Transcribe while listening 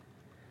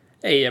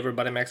Hey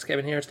everybody, Max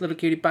Kevin here. It's Little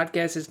Cutie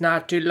Podcast. It's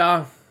not too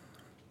long.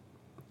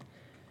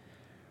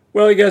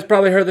 Well, you guys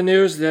probably heard the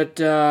news that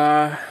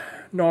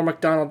Norm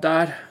MacDonald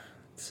died.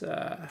 It's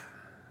a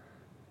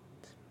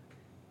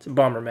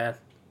bummer, man.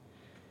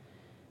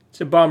 It's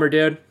a bummer,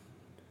 dude.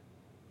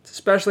 It's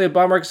especially a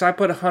bummer because I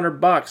put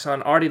 $100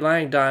 on Artie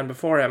Lange dying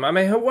before him. I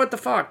mean, what the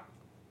fuck?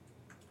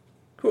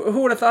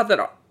 Who would have thought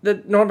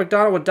that Norm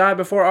MacDonald would die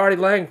before Artie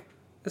Lange?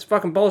 That's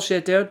fucking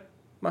bullshit, dude.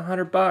 My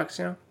 $100,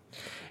 you know.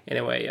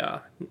 Anyway,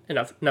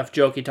 enough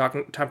jokey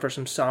talking. Time for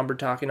some somber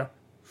talk, you know.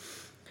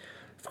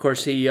 Of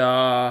course, he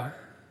had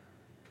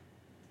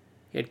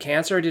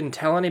cancer. Didn't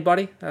tell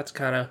anybody. That's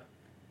kind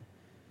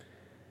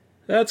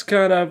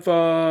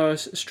of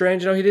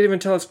strange. You know, he didn't even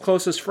tell his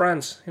closest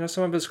friends. You know,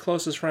 some of his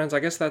closest friends.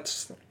 I guess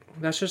that's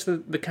just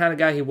the kind of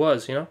guy he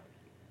was. You know,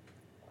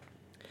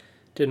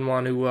 didn't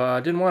want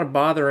to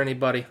bother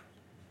anybody.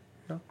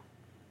 You know,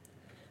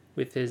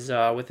 with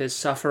his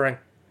suffering.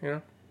 You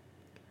know.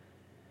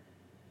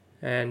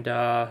 And,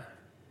 yeah,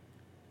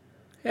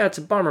 it's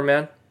a bummer,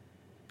 man.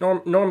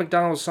 Norm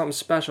MacDonald was something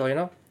special, you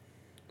know?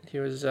 He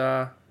was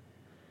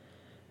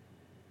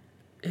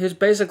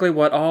basically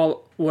what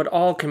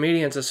all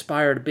comedians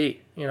aspire to be,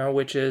 you know,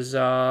 which is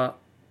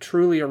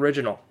truly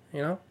original,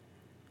 you know?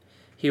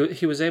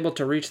 He was able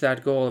to reach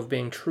that goal of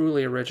being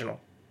truly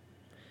original,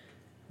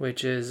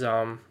 which is,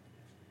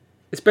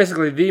 it's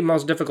basically the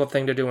most difficult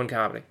thing to do in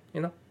comedy,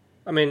 you know?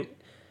 I mean,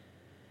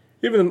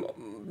 even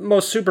the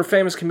most super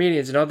famous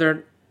comedians, you know,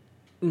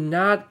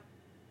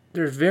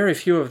 there's very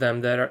few of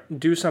them that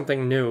do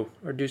something new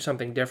or do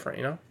something different,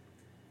 you know?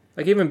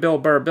 Like even Bill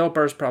Burr,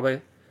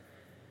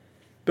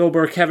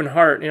 Kevin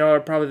Hart, you know, are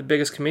probably the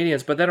biggest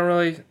comedians, but they don't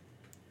really,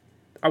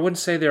 I wouldn't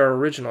say they're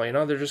original, you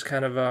know? They're just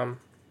kind of,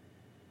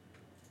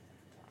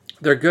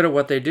 they're good at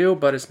what they do,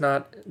 but it's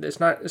not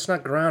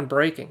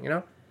groundbreaking, you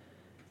know?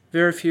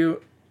 Very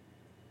few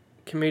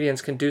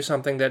comedians can do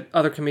something that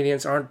other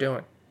comedians aren't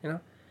doing, you know?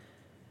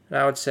 And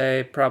I would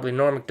say probably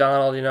Norm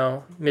MacDonald, you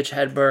know, Mitch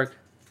Hedberg,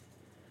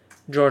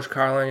 George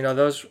Carlin, you know,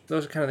 those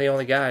are kind of the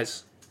only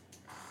guys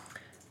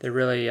that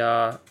really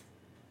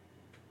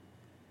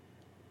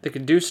they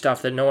could do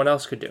stuff that no one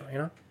else could do, you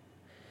know.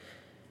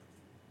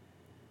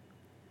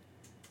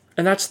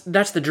 And that's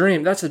the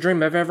dream. That's the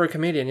dream of every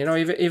comedian, you know.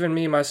 Even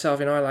me myself,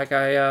 you know.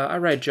 I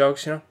write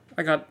jokes, you know.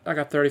 I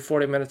got 30,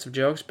 40 minutes of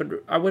jokes, but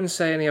I wouldn't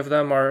say any of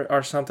them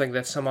are something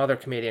that some other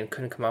comedian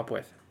couldn't come up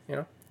with, you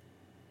know.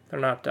 They're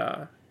not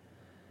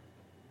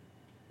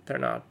you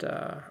know,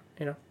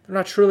 they're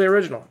not truly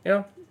original, you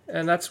know.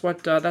 And that's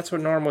what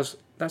Norm was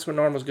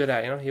good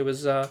at, you know. He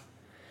was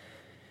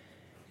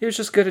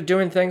just good at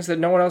doing things that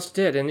no one else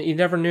did, and you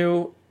never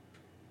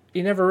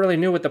really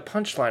knew what the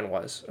punchline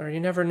was, or you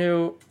never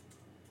knew.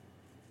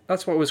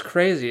 That's what was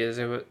crazy,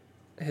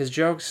 his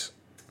jokes.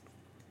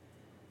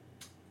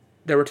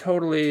 They were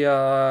totally you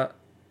were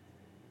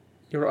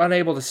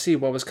unable to see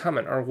what was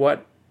coming, or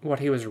what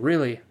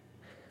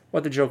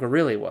the Joker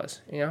really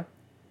was, you know.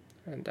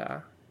 And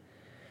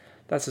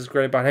that's what's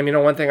great about him. You know,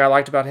 one thing I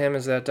liked about him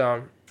is that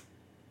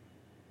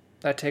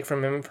I take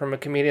from a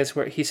comedian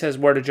where he says,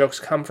 where do jokes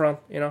come from,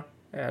 you know?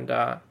 And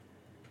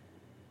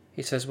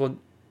he says, well,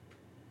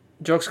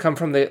 jokes come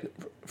from the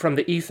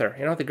ether,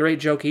 you know, the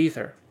great joke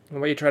ether. And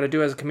what you try to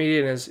do as a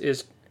comedian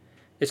is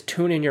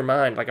tune in your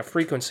mind like a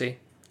frequency.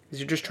 Is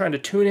you're just trying to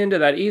tune into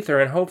that ether,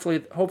 and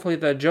hopefully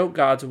the joke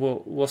gods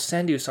will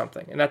send you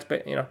something. And that's,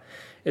 you know,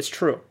 it's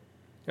true.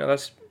 You know,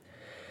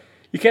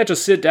 you can't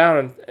just sit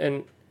down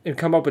and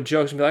come up with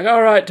jokes and be like,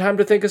 all right, time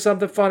to think of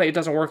something funny. It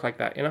doesn't work like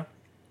that, you know?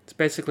 It's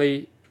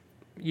basically,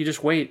 you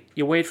just wait.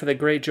 You wait for the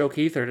great joke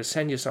ether to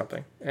send you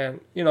something. And,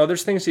 you know,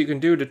 there's things that you can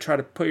do to try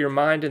to put your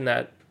mind in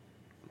that,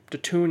 to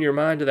tune your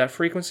mind to that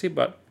frequency,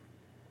 but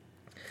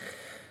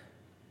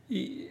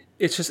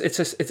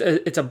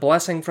it's a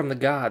blessing from the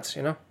gods,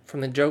 you know,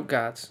 from the joke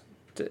gods,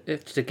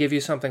 to give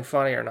you something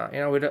funny or not. You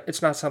know,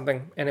 it's not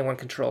something anyone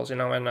controls, you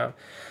know, and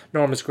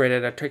Norm is great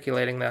at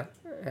articulating that.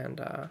 And,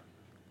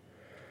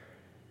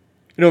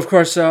 you know, of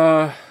course,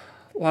 a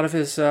lot of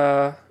his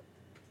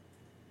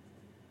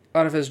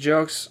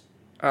jokes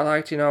I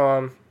liked, you know,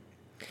 in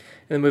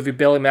the movie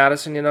Billy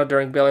Madison, you know,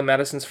 during Billy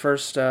Madison's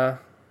first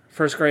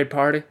grade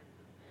party.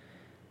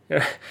 You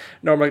know,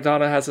 Norm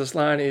MacDonald has this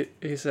line,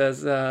 he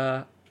says,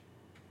 oh,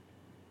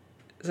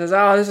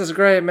 this is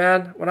great,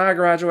 man. When I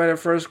graduated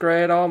first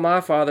grade, all my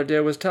father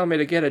did was tell me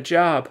to get a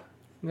job.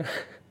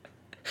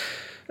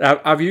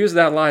 I've used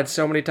that line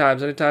so many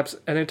times.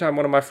 Anytime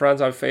one of my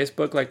friends on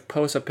Facebook like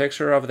posts a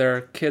picture of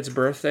their kid's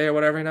birthday or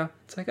whatever, you know,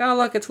 it's like, oh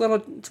look, it's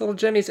little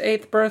Jimmy's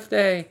 8th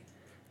birthday.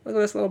 Look at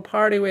this little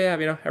party we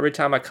have, you know. Every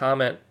time I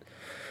comment,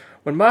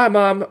 when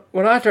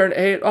I turned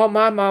 8, all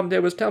my mom did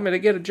was tell me to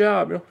get a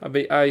job. You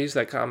know, I use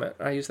that comment.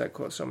 I use that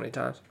quote so many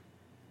times.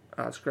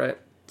 Oh, it's great.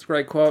 It's a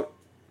great quote.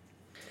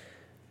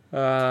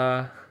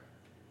 Another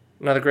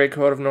great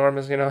quote of Norm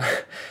is, you know,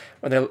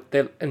 when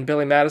they in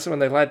Billy Madison when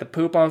they light the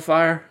poop on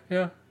fire.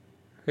 Yeah.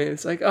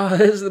 It's like, oh,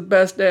 this is the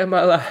best day of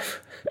my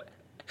life.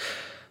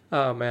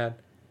 Oh man,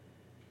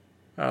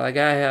 that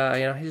guy,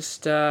 you know, he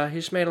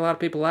just made a lot of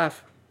people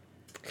laugh.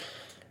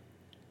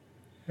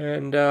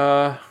 And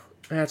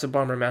that's a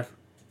bummer, man.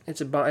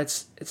 It's a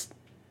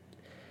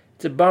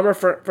bummer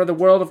for the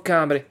world of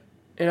comedy,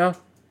 you know.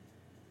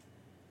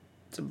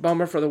 It's a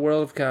bummer for the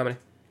world of comedy.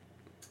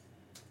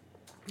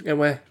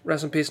 Anyway,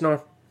 rest in peace,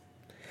 Norm.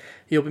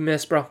 You'll be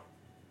missed, bro.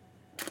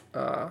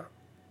 I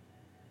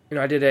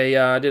did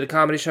a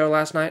comedy show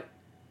last night.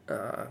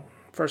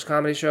 First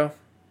comedy show.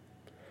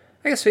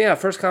 I guess, yeah,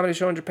 first comedy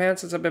show in Japan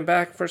since I've been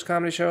back. First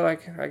comedy show,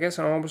 like, I guess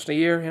in almost a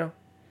year, you know.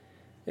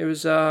 It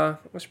was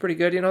pretty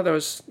good, you know. It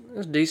was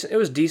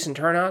decent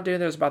turnout, dude.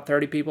 There was about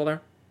 30 people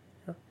there.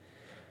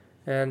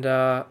 And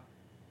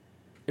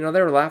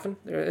they were laughing.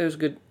 It was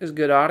good. It was a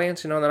good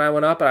audience, you know. And then I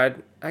went up,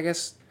 and I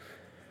guess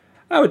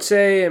I would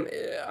say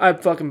I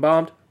fucking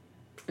bombed,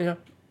 you know.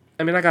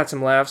 I mean, I got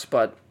some laughs,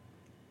 but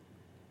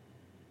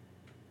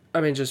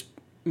I mean, just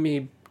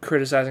me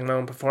criticizing my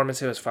own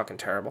performance, it was fucking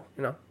terrible,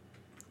 you know.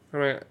 I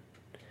mean,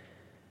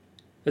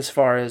 as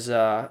far as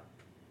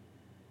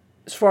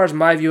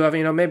my view of it,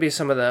 you know, maybe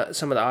some of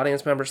the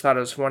audience members thought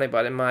it was funny,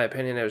 but in my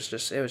opinion, it was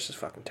just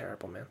fucking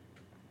terrible, man.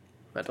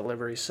 My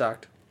delivery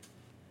sucked.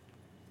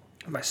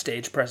 My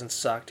stage presence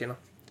sucked, you know.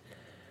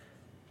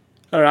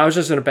 I don't know, I was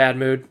just in a bad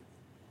mood.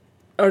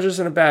 I was just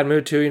in a bad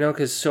mood too, you know,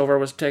 because Silver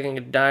was taking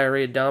a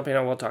diarrhea dump. You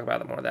know, we'll talk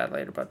about more of that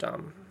later, but I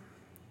don't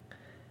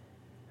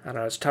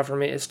know. It's tough for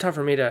me. It's tough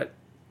for me to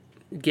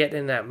get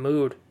in that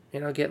mood,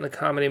 you know, get in the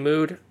comedy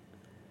mood.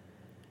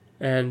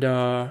 And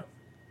I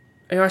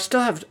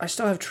still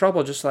have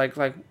trouble just like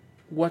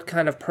what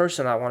kind of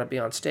person I want to be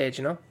on stage,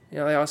 you know. You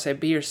know, they always say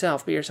be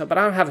yourself, but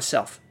I don't have a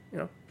self, you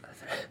know.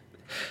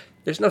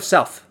 There's no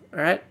self, all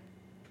right?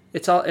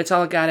 It's all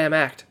a goddamn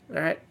act,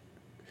 all right?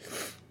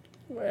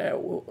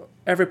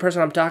 Every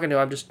person I'm talking to,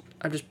 I'm just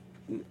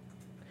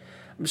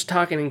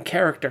talking in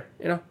character,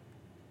 you know.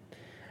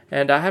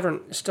 And I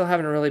still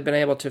haven't really been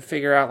able to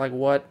figure out like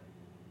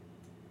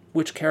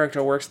which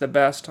character works the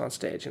best on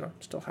stage, you know.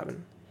 Still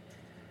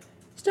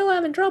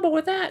having trouble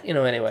with that, you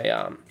know. Anyway,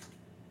 of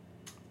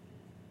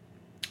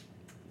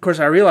course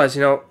I realized,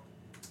 you know,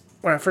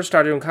 when I first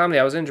started doing comedy,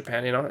 I was in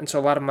Japan, you know, and so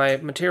a lot of my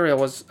material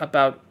was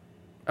about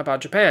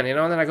Japan, you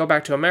know. And then I go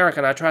back to America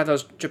and I try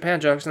those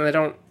Japan jokes, and they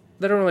don't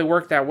really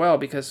work that well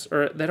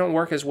or they don't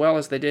work as well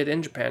as they did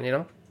in Japan, you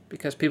know,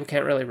 because people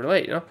can't really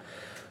relate, you know.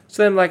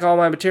 So then, like, all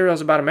my material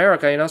is about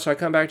America, you know, so I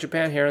come back to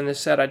Japan here, and this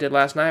set I did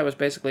last night was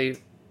basically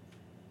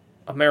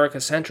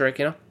America-centric,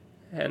 you know,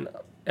 and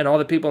all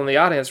the people in the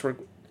audience a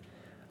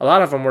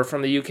lot of them were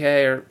from the UK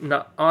or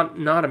not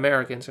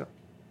Americans, you know.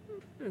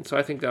 And so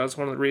I think that was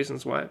one of the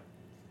reasons why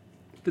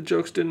the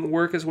jokes didn't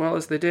work as well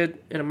as they did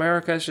in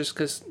America. It's just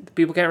because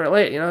people can't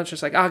relate, you know. It's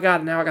just like, oh,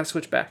 God, now I got to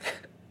switch back.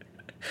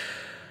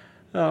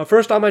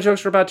 First, all my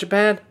jokes were about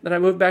Japan. Then I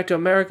moved back to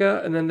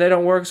America, and then they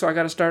don't work, so I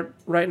got to start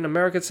writing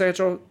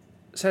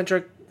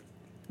American-centric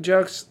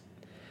jokes,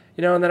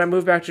 you know. And then I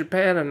moved back to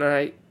Japan, and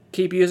I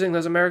keep using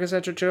those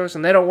American-centric jokes,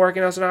 and they don't work,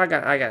 you know. So now I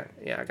got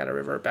to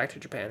revert back to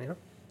Japan, you know.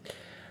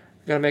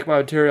 I got to make my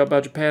material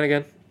about Japan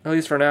again, at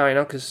least for now, you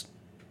know, because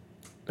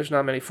there's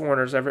not many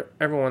foreigners.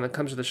 Everyone that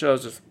comes to the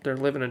shows they're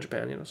living in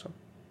Japan, you know. So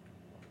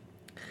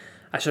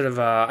I should have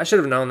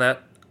known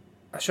that.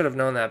 I should have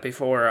known that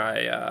before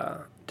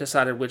I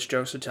decided which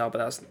jokes to tell, but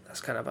that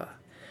was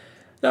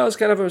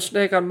kind of a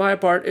mistake on my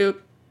part.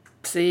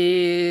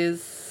 Oopsies.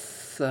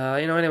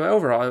 You know. Anyway,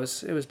 overall, it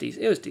was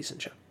decent. It was a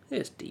decent show. It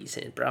was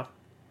decent, bro.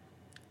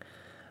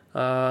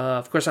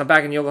 Of course, I'm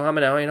back in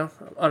Yokohama now. You know,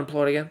 I'm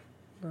unemployed again.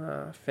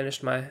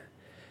 Finished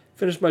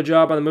my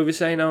job on the movie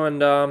set, you know,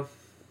 and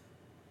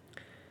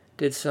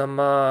did some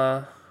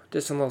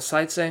little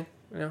sightseeing.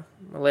 You know,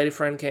 my lady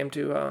friend came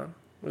to.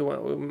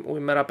 We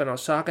met up in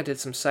Osaka, did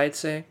some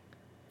sightseeing.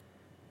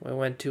 We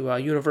went to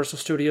Universal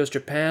Studios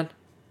Japan.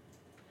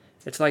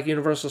 It's like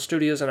Universal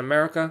Studios in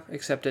America,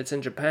 except it's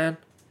in Japan,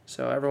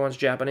 so everyone's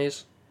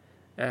Japanese,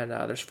 and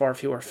there's far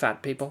fewer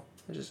fat people,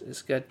 which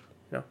is good,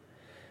 you know.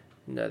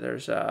 And,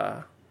 there's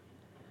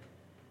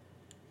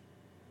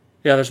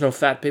no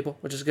fat people,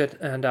 which is good,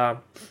 and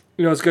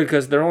you know, it's good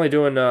because they're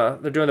doing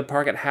the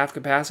park at half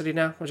capacity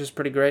now, which is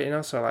pretty great, you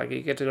know. So like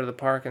you get to go to the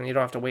park and you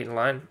don't have to wait in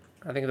line.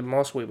 I think the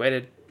most we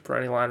waited for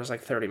any line was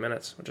like 30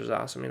 minutes, which is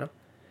awesome, you know.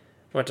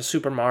 Went to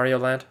Super Mario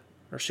Land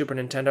or Super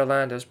Nintendo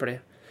Land. It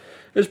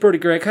was pretty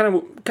great. Kind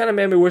of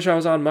made me wish I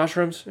was on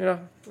mushrooms, you know.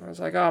 I was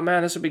like, oh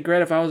man, this would be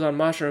great if I was on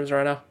mushrooms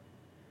right now.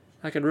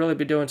 I could really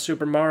be doing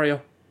Super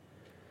Mario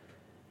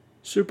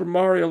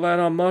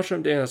Land on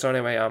mushrooms. Yeah, so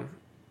anyway, yeah,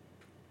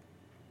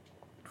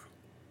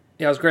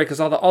 it was great because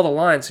all the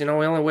lines, you know,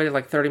 we only waited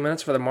like 30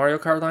 minutes for the Mario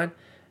Kart line,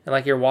 and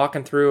like you're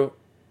walking through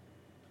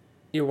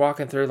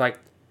like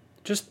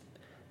just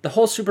the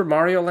whole Super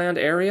Mario Land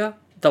area.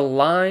 The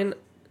line,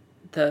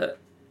 the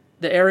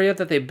area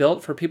that they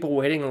built for people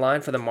waiting in line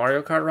for the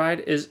Mario Kart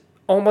ride is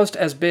almost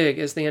as big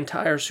as the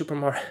entire Super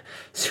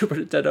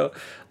Nintendo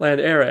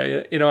Land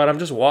area, you know. And I'm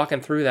just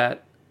walking through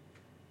that,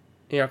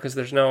 you know, because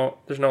there's no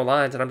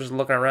lines, and I'm just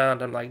looking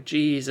around. I'm like,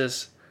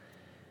 Jesus,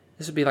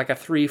 this would be like a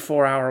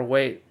 3-4 hour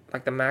wait.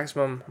 Like the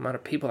maximum amount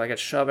of people that get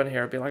shoved in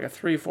here would be like a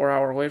 3-4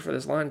 hour wait for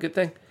this line. Good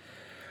thing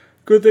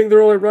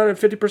they're only running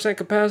 50%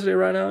 capacity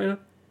right now, you know.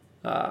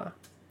 So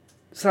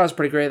that was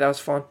pretty great. That was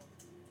fun.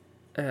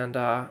 And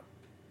yeah,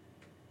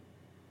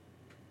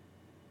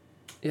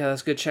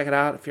 that's good. Check it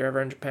out if you're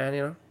ever in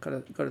Japan.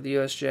 Go to the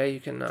USJ. You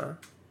can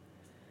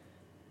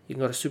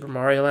go to Super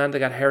Mario Land. They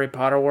got Harry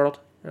Potter World.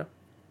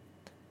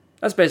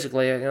 That's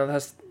basically it.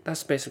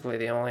 That's basically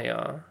the only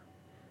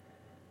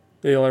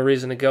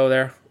reason to go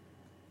there.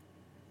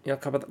 A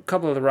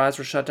couple of the rides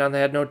were shut down. They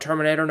had no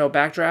Terminator, no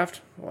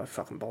Backdraft. What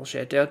fucking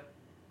bullshit, dude.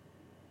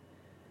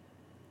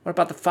 What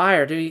about the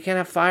fire, dude? You can't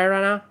have fire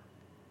right now?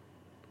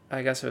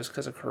 I guess it was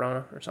because of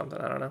Corona or something.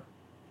 I don't know.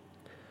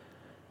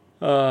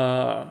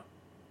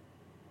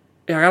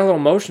 Yeah, I got a little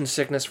motion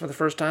sickness for the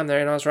first time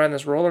there. I was riding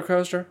this roller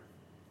coaster.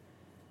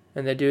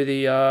 And they do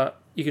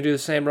you can do the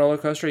same roller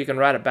coaster. You can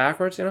ride it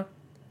backwards,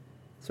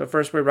 So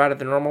first we ride it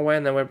the normal way,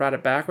 and then we ride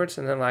it backwards.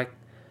 And then, I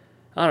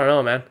don't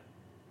know, man.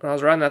 When I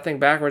was riding that thing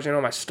backwards,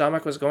 my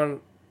stomach was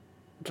going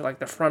to,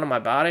 the front of my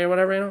body or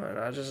whatever, And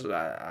I was just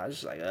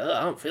like,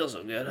 I don't feel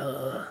so good.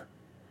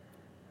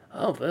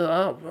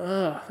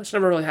 It's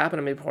never really happened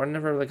to me before. I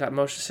never really got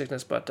motion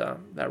sickness, but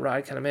that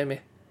ride kind of made me.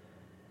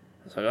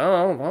 I was like,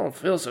 I don't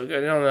feel so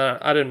good.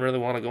 I didn't really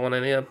want to go on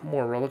any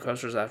more roller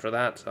coasters after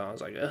that, so I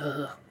was like,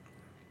 ugh.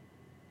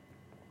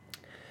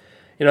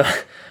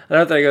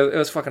 Another thing, it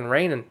was fucking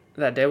raining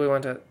that day we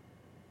went to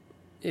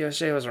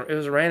USJ. It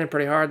was raining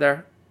pretty hard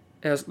there.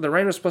 The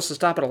rain was supposed to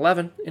stop at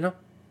 11,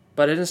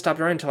 but it didn't stop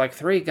the rain until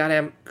 3.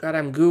 Goddamn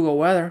Google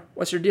weather.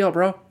 What's your deal,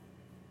 bro?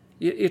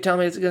 You tell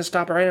me it's gonna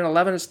stop raining at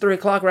 11? It's 3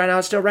 o'clock right now.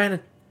 It's still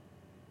raining.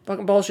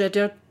 Fucking bullshit,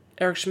 dude.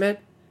 Eric Schmidt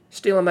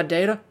stealing my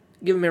data,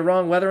 giving me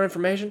wrong weather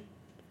information.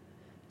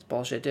 It's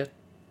bullshit, dude.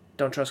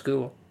 Don't trust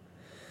Google.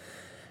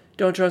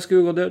 Don't trust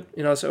Google, dude.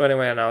 So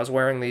anyway, and I was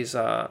wearing these.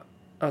 I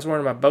was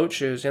wearing my boat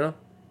shoes. They're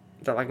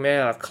made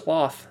out of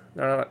cloth.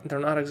 They're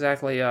not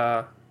exactly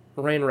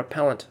rain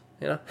repellent.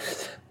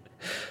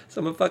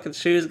 So my fucking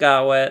shoes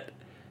got wet.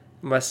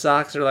 My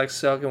socks are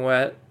soaking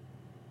wet.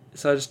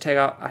 So I just take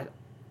off.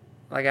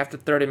 After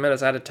 30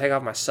 minutes, I had to take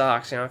off my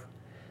socks. I'm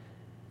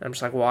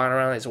just walking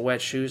around in these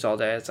wet shoes all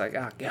day. It's oh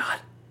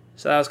god.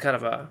 So that was kind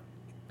of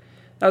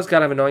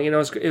annoying. It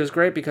was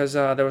great because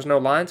there was no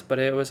lines, but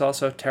it was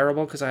also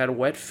terrible because I had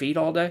wet feet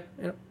all day.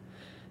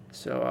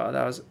 So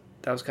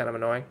that was kind of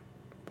annoying,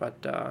 but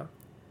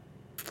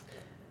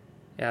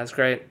yeah, it's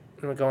great.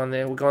 We go on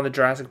the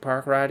Jurassic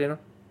Park ride.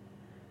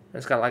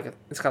 It's got a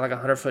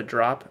 100-foot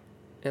drop,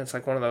 and it's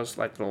one of those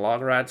the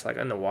log rides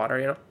in the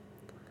water.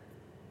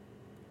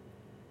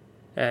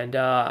 And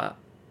yeah,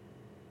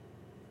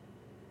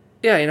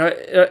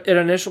 it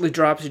initially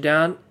drops you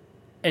down,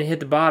 and you hit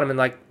the bottom,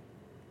 and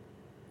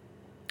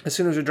as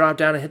soon as you drop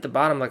down and hit the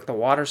bottom, the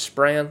water's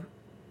spraying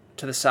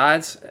to the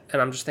sides,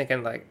 and I'm just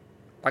thinking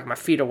my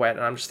feet are wet,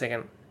 and I'm just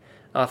thinking,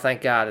 oh,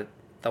 thank God,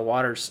 the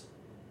water's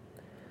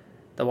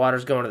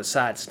going to the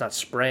sides. It's not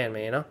spraying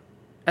me, And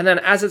then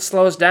as it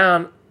slows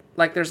down,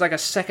 there's a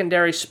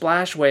secondary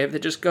splash wave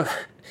that just goes,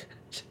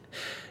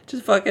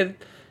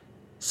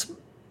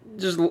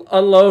 just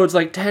unloads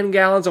 10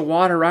 gallons of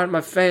water right in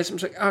my face. I'm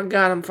just oh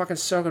God, I'm fucking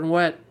soaking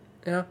wet.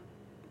 It's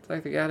the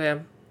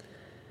goddamn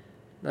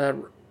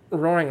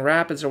Roaring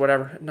Rapids or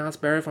whatever. Knott's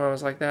Berry Farm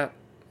was like that.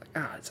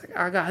 It's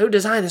oh God, who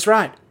designed this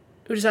ride?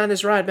 Who designed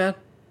this ride, man?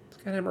 It's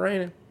goddamn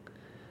raining.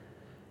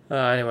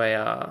 Anyway,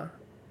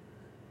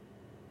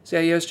 so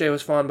yeah, USJ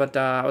was fun, but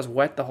I was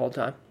wet the whole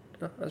time.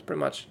 That was pretty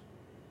much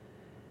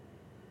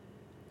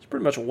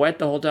wet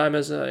the whole time.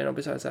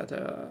 Besides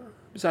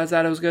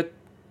that, it was good.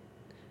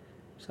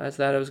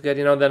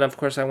 Then of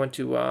course I went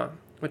to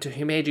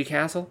Himeji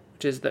Castle,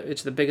 which is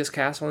the biggest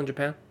castle in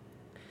Japan.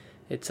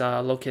 It's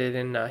located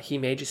in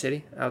Himeji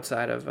City,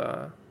 outside of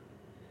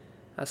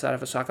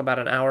Osaka, about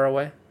an hour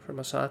away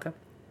from Osaka.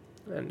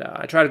 And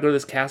I tried to go to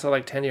this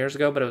castle 10 years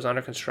ago, but it was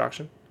under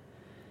construction.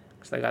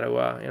 Because they got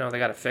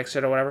to fix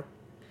it or whatever.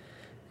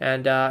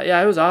 And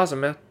yeah, it was awesome,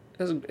 man.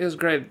 It was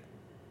great.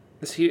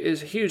 It's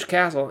a huge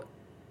castle,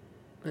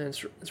 and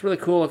it's really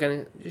cool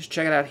looking. Just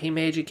check it out,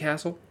 Himeji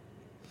Castle.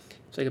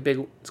 It's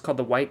it's called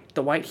the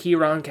White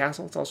Heron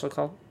Castle. It's also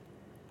called.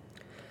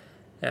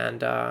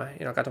 And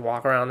got to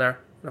walk around there.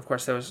 And of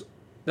course, there was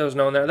no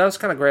one there. That was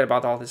kind of great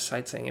about all this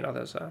sightseeing.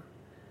 There's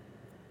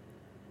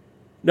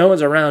no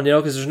one's around,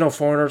 because there's no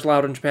foreigners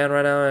allowed in Japan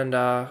right now,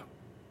 and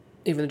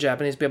even the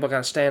Japanese people kind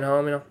of staying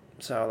home,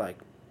 So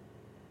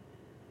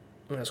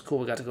it was cool.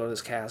 We got to go to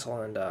this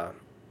castle, and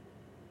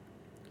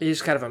you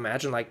just kind of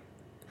imagine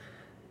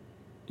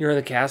you're in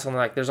the castle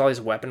and there's all these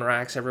weapon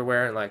racks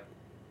everywhere, and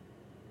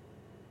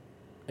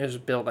it was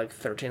built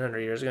 1,300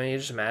 years ago. And you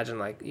just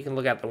imagine you can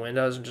look out the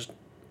windows and just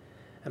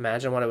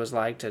imagine what it was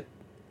like to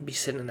be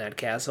sitting in that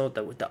castle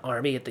with the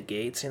army at the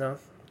gates. They're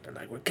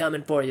we're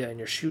coming for you, and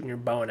you're shooting your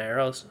bow and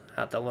arrows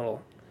out the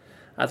little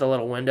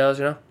windows.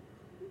 And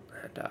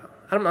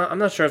I'm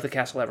not sure if the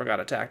castle ever got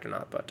attacked or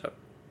not, but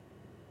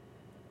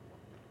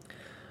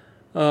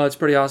it's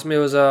pretty awesome. It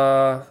was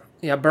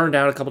burned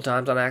down a couple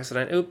times on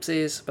accident.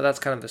 Oopsies, but that's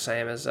kind of the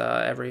same as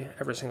every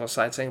single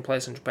sightseeing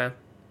place in Japan.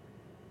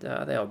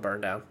 They all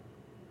burn down.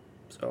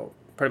 So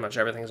pretty much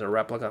everything's a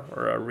replica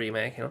or a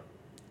remake,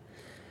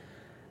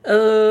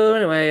 Oh,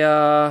 anyway,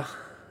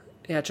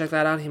 yeah, check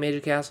that out,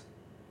 Himeji Castle,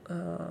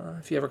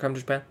 if you ever come to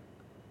Japan.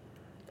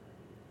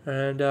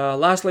 And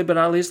lastly but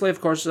not leastly,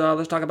 of course,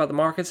 let's talk about the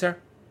markets here.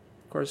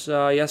 Of course,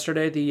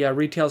 yesterday the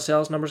retail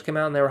sales numbers came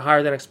out and they were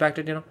higher than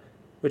expected,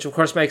 which of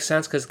course makes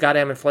sense because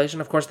goddamn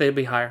inflation. Of course they'd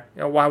be higher.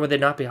 Why would they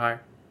not be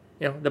higher?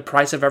 The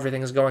price of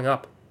everything is going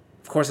up.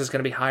 Of course it's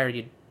going to be higher,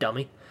 you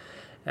dummy.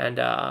 And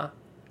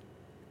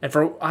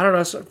for, I don't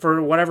know,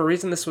 for whatever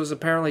reason, this was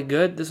apparently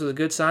good. This was a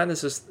good sign.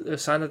 This is a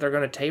sign that they're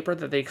going to taper,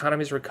 that the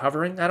economy is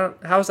recovering.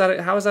 How is that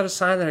a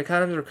sign that the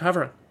economy is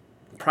recovering?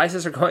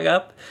 Prices are going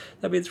up.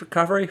 That means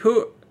recovery.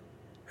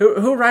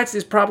 Who writes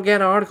these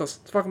propaganda articles?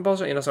 It's fucking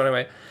bullshit. So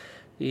anyway,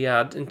 the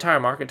entire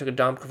market took a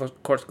dump.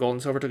 Of course, gold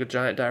and silver took a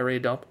giant diarrhea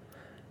dump.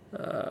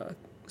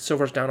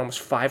 Silver's down almost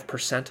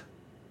 5%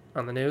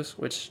 on the news,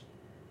 which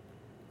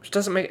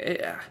doesn't make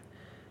it.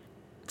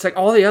 It's like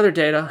all the other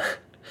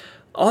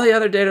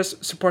data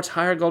supports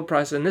higher gold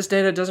prices, and this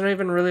data doesn't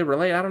even really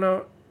relate. I don't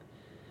know.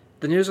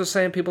 The news was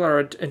saying people are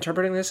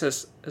interpreting this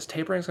as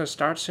tapering is going to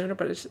start sooner,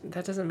 but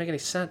that doesn't make any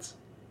sense.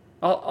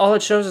 All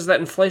it shows is that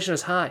inflation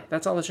is high.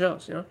 That's all it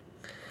shows,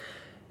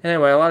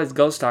 Anyway, a lot of these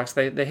gold stocks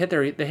they hit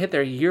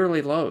their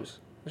yearly lows.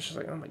 It's just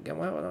like, oh my god,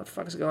 what the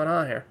fuck is going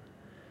on here?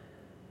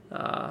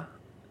 So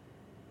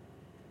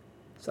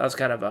that was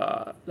kind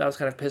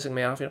of pissing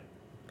me off, And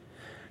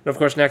of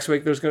course, next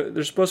week there's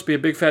supposed to be a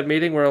big Fed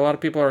meeting where a lot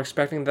of people are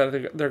expecting that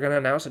they're going to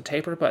announce a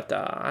taper, but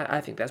I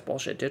think that's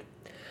bullshit, dude.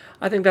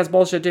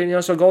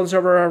 So gold and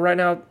silver right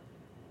now,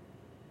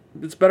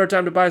 it's a better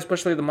time to buy,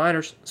 especially the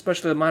miners.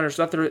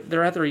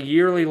 They're at their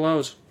yearly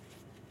lows.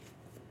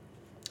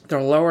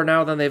 They're lower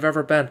now than they've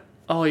ever been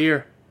all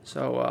year.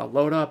 So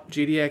load up,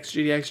 GDX,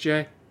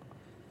 GDXJ,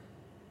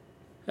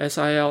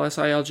 SIL,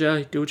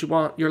 SILJ. Do what you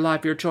want. Your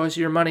life, your choice,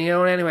 your money.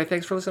 Anyway,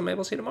 thanks for listening. Maybe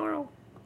we'll see you tomorrow.